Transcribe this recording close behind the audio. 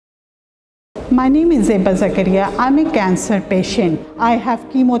My name is Zeba Zakaria. I'm a cancer patient. I have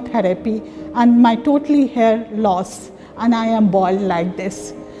chemotherapy and my totally hair loss, and I am bald like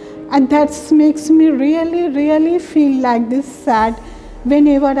this. And that makes me really feel like this sad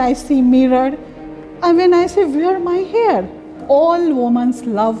whenever I see mirror and when I say, where my hair? All women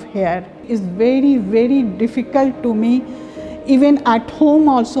love hair. It's very difficult to me. Even at home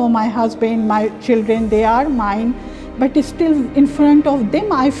also, my husband, my children, they are mine. But still in front of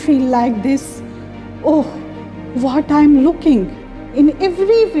them, I feel like this, oh, what I'm looking in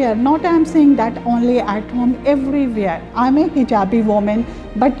everywhere. Not I'm saying that only at home, everywhere. I'm a hijabi woman,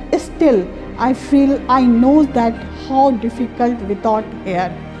 but still I feel, I know that how difficult without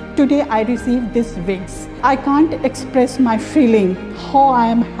hair. Today I received these wigs. I can't express my feeling, how I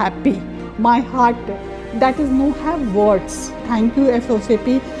am happy. My heart, that is no have words. Thank you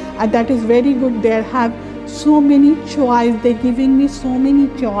FOCP, that is very good. They have so many choice, they're giving me so many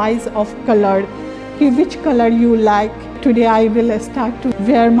choice of color. Which color you like? Today I will start to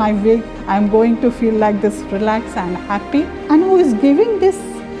wear my wig. I'm going to feel like this relaxed and happy. And who is giving this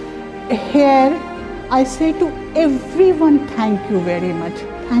hair, I say to everyone, thank you very much.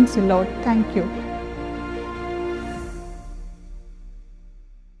 Thanks a lot. Thank you.